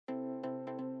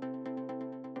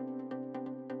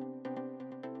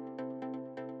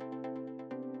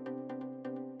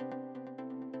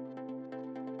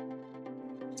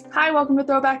Hi, welcome to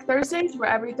Throwback Thursdays, where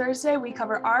every Thursday we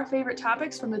cover our favorite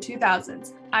topics from the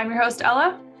 2000s. I'm your host,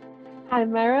 Ella.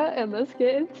 I'm Myra, and let's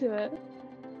get into it.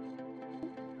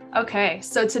 Okay,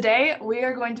 so today we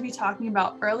are going to be talking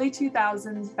about early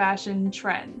 2000s fashion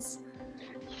trends.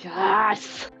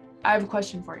 Yes! I have a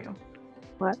question for you.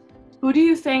 What? Who do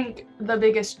you think the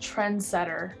biggest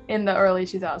trendsetter in the early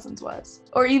 2000s was?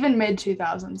 Or even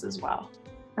mid-2000s as well?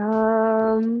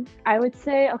 I would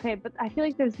say, okay, but I feel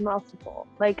like there's multiple.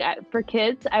 Like for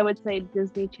kids, I would say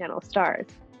Disney Channel stars.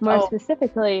 More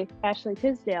specifically, Ashley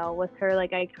Tisdale with her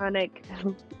like iconic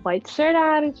white shirt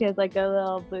on, and she has like a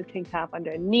little blue tank top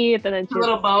underneath, and then she has a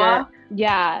little boa.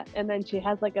 Yeah, and then she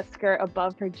has like a skirt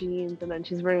above her jeans, and then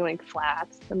she's wearing like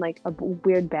flats and like a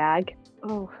weird bag.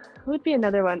 Oh, who would be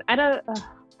another one? I don't.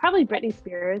 Probably Britney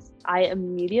Spears. I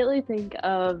immediately think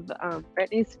of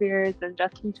Britney Spears and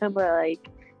Justin Timberlake,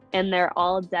 and they're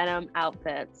all denim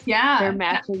outfits. Yeah. They're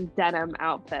matching denim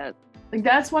outfits. Like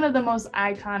that's one of the most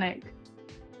iconic.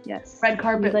 Yes. Red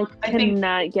carpet.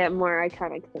 Cannot get more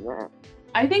iconic than that.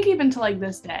 I think even to like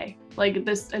this day, like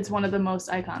this, it's one of the most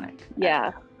iconic.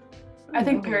 Yeah. I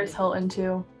think Paris Hilton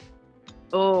too.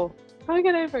 Oh, how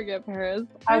could I forget Paris?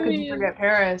 How could you forget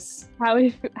Paris?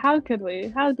 How could we?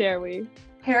 How dare we?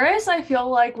 Paris, I feel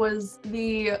like, was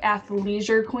the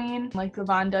athleisure queen, like the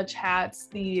Von Dutch hats,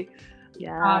 the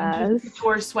Juicy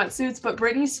Couture sweatsuits, but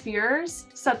Britney Spears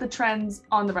set the trends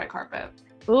on the red carpet.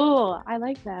 Oh, I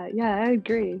like that. Yeah, I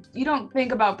agree. You don't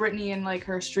think about Britney in like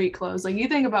her street clothes. Like you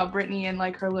think about Britney in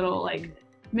like her little like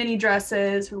mini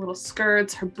dresses, her little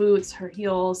skirts, her boots, her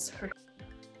heels.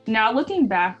 Now looking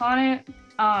back on it,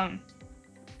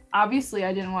 obviously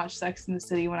I didn't watch Sex and the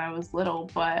City when I was little,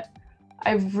 but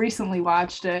I've recently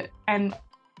watched it, and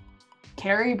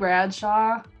Carrie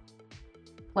Bradshaw,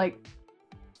 like,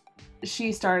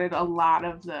 she started a lot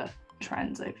of the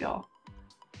trends, I feel.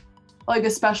 Like,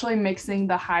 especially mixing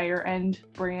the higher end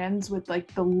brands with,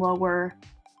 like, the lower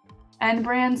end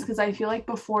brands, because I feel like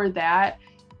before that,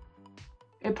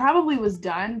 it probably was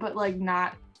done, but, like,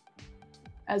 not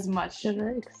as much. To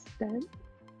the extent?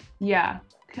 Yeah,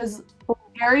 because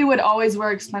Carrie would always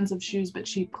wear expensive shoes but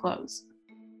cheap clothes.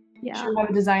 Yeah. She would have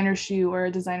a designer shoe or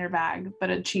a designer bag, but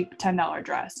a cheap $10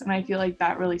 dress. And I feel like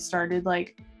that really started,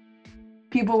 like,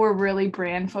 people were really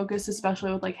brand focused,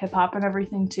 especially with like hip hop and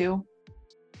everything too.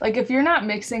 Like if you're not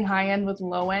mixing high end with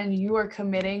low end, you are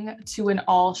committing to an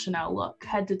all Chanel look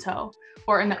head to toe,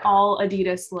 or an all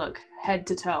Adidas look head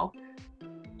to toe.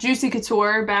 Juicy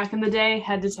Couture back in the day,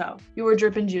 head to toe. You were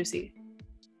dripping juicy.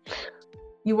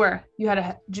 You had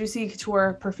a Juicy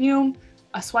Couture perfume,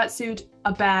 a sweatsuit,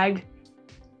 a bag,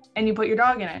 and you put your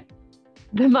dog in it.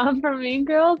 The mom from Mean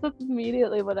Girls, that's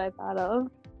immediately what I thought of.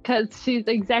 Because she's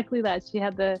exactly that. She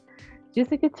had the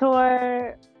Juicy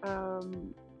Couture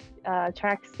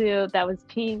tracksuit that was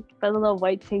pink, but a little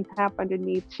white tank top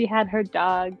underneath. She had her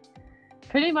dog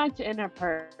pretty much in her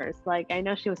purse. Like, I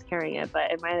know she was carrying it, but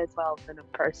it might as well have been a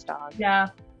purse dog. Yeah.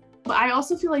 But I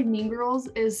also feel like Mean Girls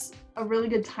is a really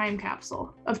good time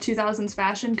capsule of 2000s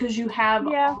fashion because you have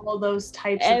all those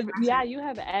types of fashion. Yeah, you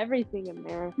have everything in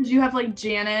there. You have like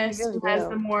Janice, really who has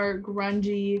the more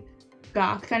grungy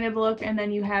goth kind of look, and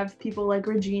then you have people like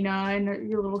Regina and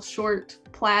your little short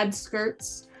plaid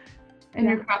skirts and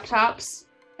your crop tops.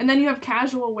 And then you have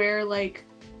casual wear like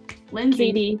Lindsay.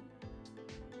 Katie.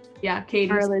 Yeah,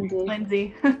 Katie. Or Lindsay.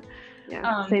 Lindsay.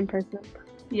 Yeah, same person.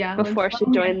 Yeah. Before she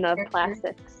joined the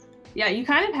plastics. Yeah, you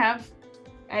kind of have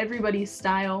everybody's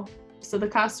style. So the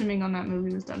costuming on that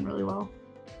movie was done really well.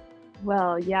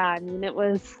 Well, yeah, I mean, it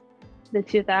was the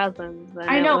 2000s.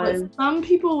 I know, but some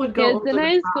people would go over in the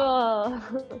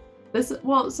high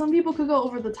school. Some people could go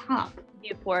over the top.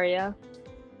 Euphoria.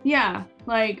 Yeah,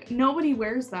 like nobody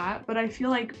wears that, but I feel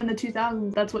like in the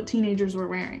 2000s, that's what teenagers were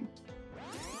wearing.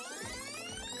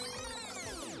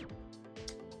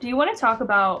 Do you want to talk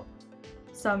about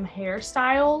some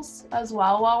hairstyles as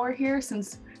well while we're here,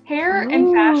 since hair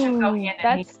and fashion go hand in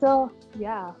hand?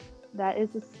 That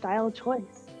is a style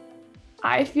choice.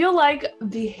 I feel like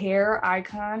the hair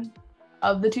icon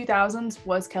of the 2000s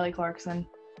was Kelly Clarkson.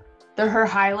 Her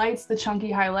highlights, the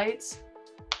chunky highlights.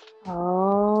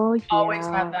 Oh, yeah. Always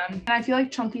have them. And I feel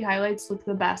like chunky highlights look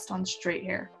the best on straight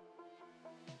hair.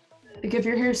 Like if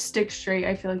your hair sticks straight,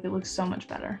 I feel like it looks so much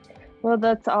better. Well,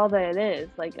 that's all that it is.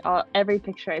 Like every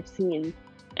picture I've seen,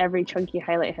 every chunky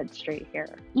highlight had straight hair.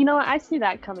 You know what? I see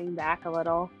that coming back a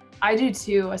little. I do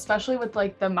too, especially with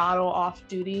like the model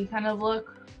off-duty kind of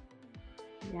look.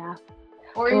 Yeah.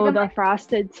 Or even the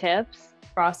frosted tips.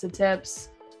 Frosted tips.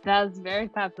 That was very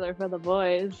popular for the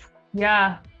boys.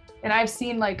 Yeah. And I've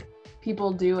seen like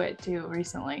people do it too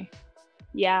recently.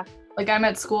 Yeah. Like I'm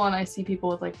at school and I see people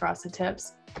with like frosted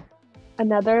tips.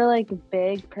 Another like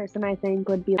big person I think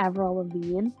would be Avril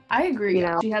Lavigne. I agree. You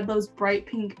know? She had those bright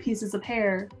pink pieces of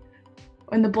hair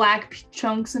and the black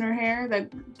chunks in her hair,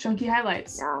 that chunky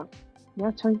highlights. Yeah,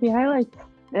 chunky highlights.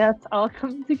 That's all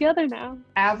coming together now.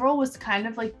 Avril was kind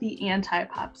of like the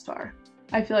anti-pop star.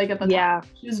 I feel like at the Yeah. time.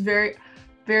 She was very,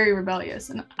 very rebellious.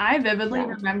 And I vividly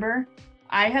remember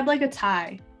I had like a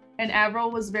tie, and Avril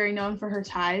was very known for her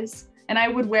ties, and I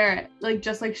would wear it like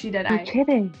just like she did. You're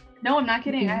kidding. No, I'm not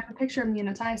kidding. I have a picture of me in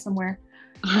a tie somewhere.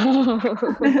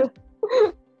 I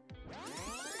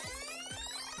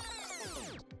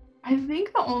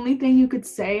think the only thing you could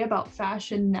say about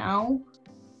fashion now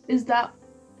is that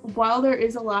while there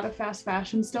is a lot of fast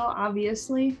fashion still,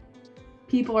 obviously,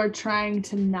 people are trying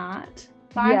to not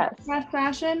buy fast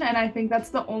fashion. And I think that's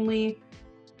the only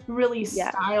really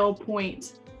style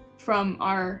point from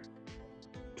our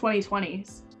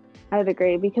 2020s. I'd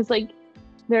agree, because like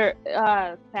there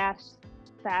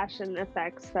fashion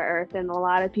affects the earth, and a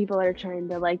lot of people are trying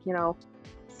to like, you know,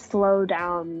 slow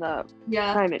down the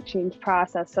climate change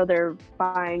process, so they're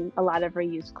buying a lot of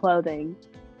reused clothing,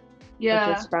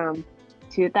 which is from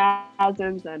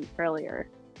 2000s and earlier.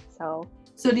 So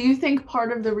do you think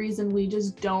part of the reason we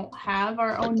just don't have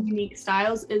our own unique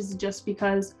styles is just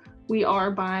because we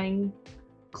are buying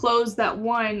clothes that,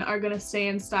 one, are going to stay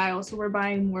in style, so we're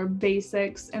buying more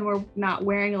basics and we're not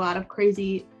wearing a lot of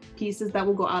crazy pieces that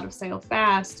will go out of style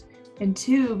fast, and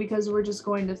two, because we're just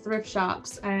going to thrift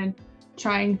shops and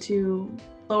trying to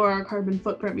lower our carbon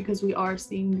footprint because we are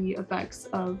seeing the effects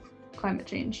of climate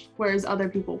change, whereas other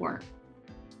people weren't.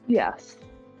 Yes.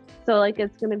 So like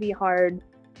it's going to be hard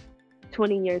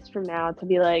 20 years from now to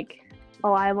be like,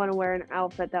 oh, I want to wear an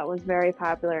outfit that was very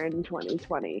popular in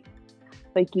 2020.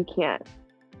 Like you can't.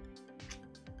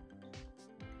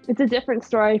 It's a different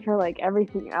story for like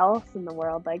everything else in the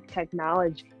world, like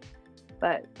technology,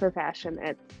 but for fashion,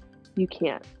 you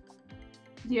can't.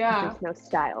 There's no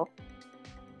style.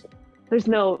 There's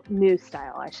no new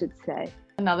style, I should say.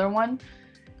 Another one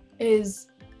is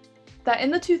that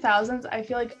in the 2000s, I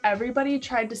feel like everybody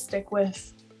tried to stick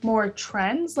with more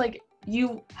trends. Like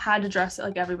you had to dress it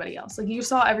like everybody else. Like you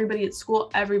saw everybody at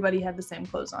school, everybody had the same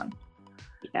clothes on.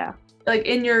 Yeah. Like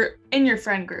in your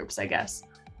friend groups, I guess,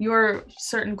 your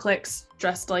certain cliques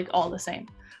dressed like all the same.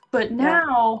 But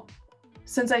now,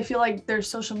 since I feel like there's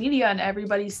social media and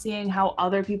everybody's seeing how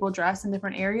other people dress in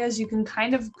different areas, you can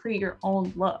kind of create your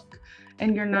own look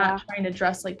and you're not trying to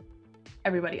dress like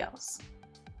everybody else.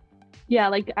 Yeah,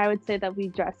 like I would say that we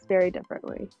dress very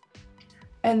differently.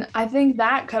 And I think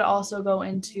that could also go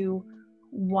into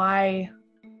why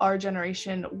our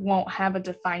generation won't have a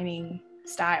defining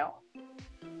style.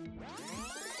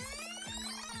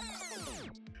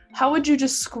 How would you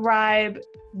describe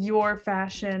your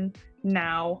fashion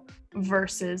now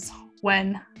versus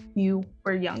when you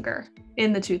were younger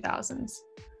in the 2000s?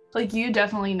 Like you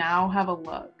definitely now have a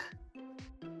look.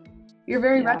 You're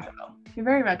very retro. You're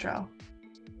very retro.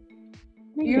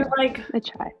 You're like I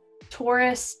try.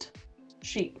 Tourist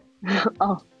chic.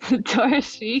 Oh,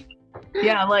 tourist chic?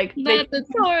 Yeah, like not the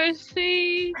tourist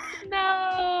chic.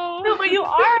 No. No, but you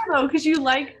are though, because you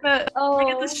like the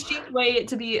chic way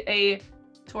to be a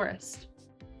tourist.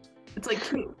 It's like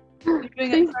cute.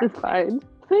 Please define.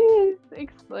 Please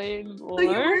explain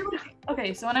more.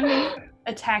 Okay, so when I mean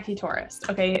a tacky tourist,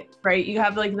 okay, right? You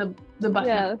have like the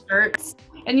button shirts,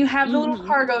 and you have the little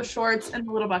cargo shorts and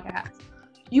the little bucket hats.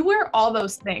 You wear all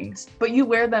those things, but you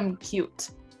wear them cute.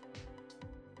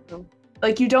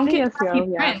 Like you don't get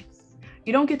tacky prints.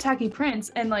 You don't get tacky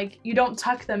prints, and like you don't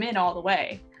tuck them in all the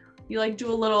way. You like do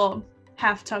a little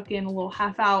half tuck in, a little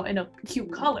half out, in a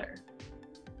cute color.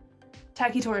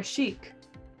 Tacky tourist chic.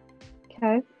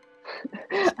 Okay.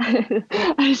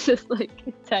 I was just like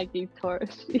tacky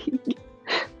tourist chic.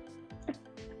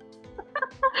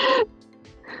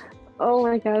 Oh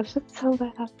my gosh, that's so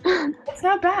bad. It's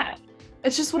not bad.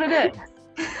 It's just what it is.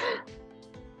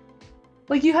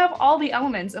 Like you have all the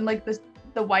elements and like the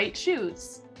white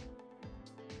shoes.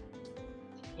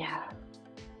 Yeah.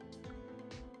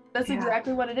 That's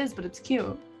exactly what it is, but it's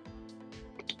cute.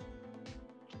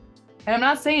 And I'm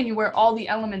not saying you wear all the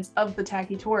elements of the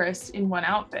tacky tourist in one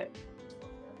outfit.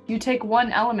 You take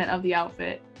one element of the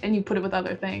outfit and you put it with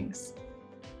other things.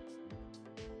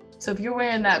 So if you're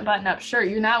wearing that button-up shirt,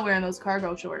 you're not wearing those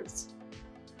cargo shorts.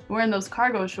 You're wearing those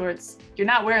cargo shorts, you're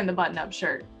not wearing the button-up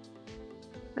shirt.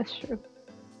 That's true.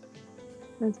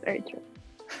 That's very true.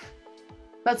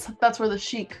 That's where the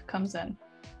chic comes in.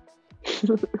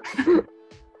 I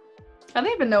don't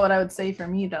even know what I would say for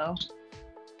me though.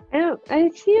 I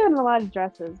see you in a lot of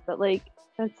dresses, but like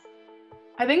I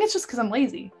think it's just because I'm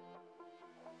lazy.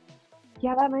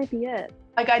 Yeah, that might be it.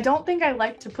 Like, I don't think I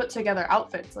like to put together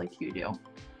outfits like you do,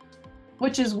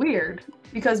 which is weird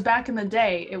because back in the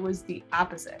day, it was the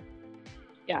opposite.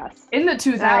 Yes. In the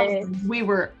 2000s, we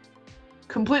were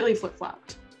completely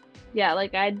flip-flopped. Yeah,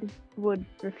 like I would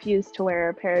refuse to wear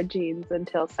a pair of jeans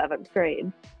until 7th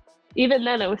grade. Even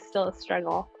then, it was still a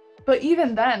struggle. But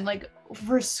even then, like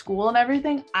for school and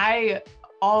everything, I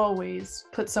always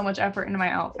put so much effort into my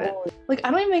outfit. Like,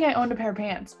 I don't even think I owned a pair of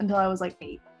pants until I was like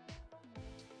 8.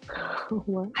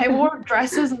 What? I wore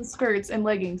dresses and skirts and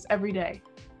leggings every day.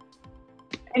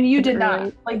 And you did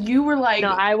not. Like, you were like...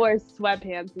 No, I wore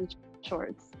sweatpants and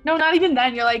shorts. No, not even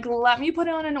then. You're like, let me put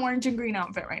on an orange and green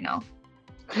outfit right now.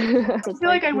 I feel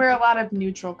like I wear a lot of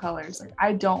neutral colors. Like,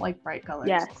 I don't like bright colors.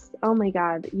 Yes. Oh my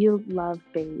God. You love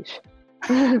beige.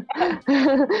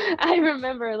 I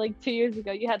remember like 2 years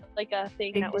ago, you had like a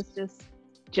thing that was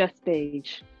just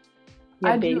beige. You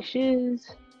had beige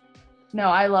shoes. No,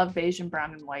 I love beige and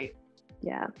brown and white.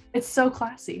 Yeah. It's so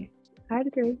classy. I'd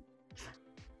agree.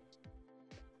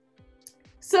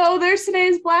 So there's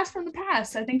today's blast from the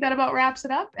past. I think that about wraps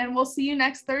it up, and we'll see you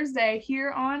next Thursday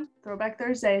here on Throwback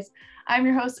Thursdays. I'm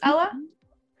your host, Ella.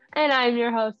 And I'm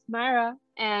your host, Myra,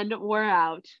 and we're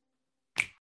out.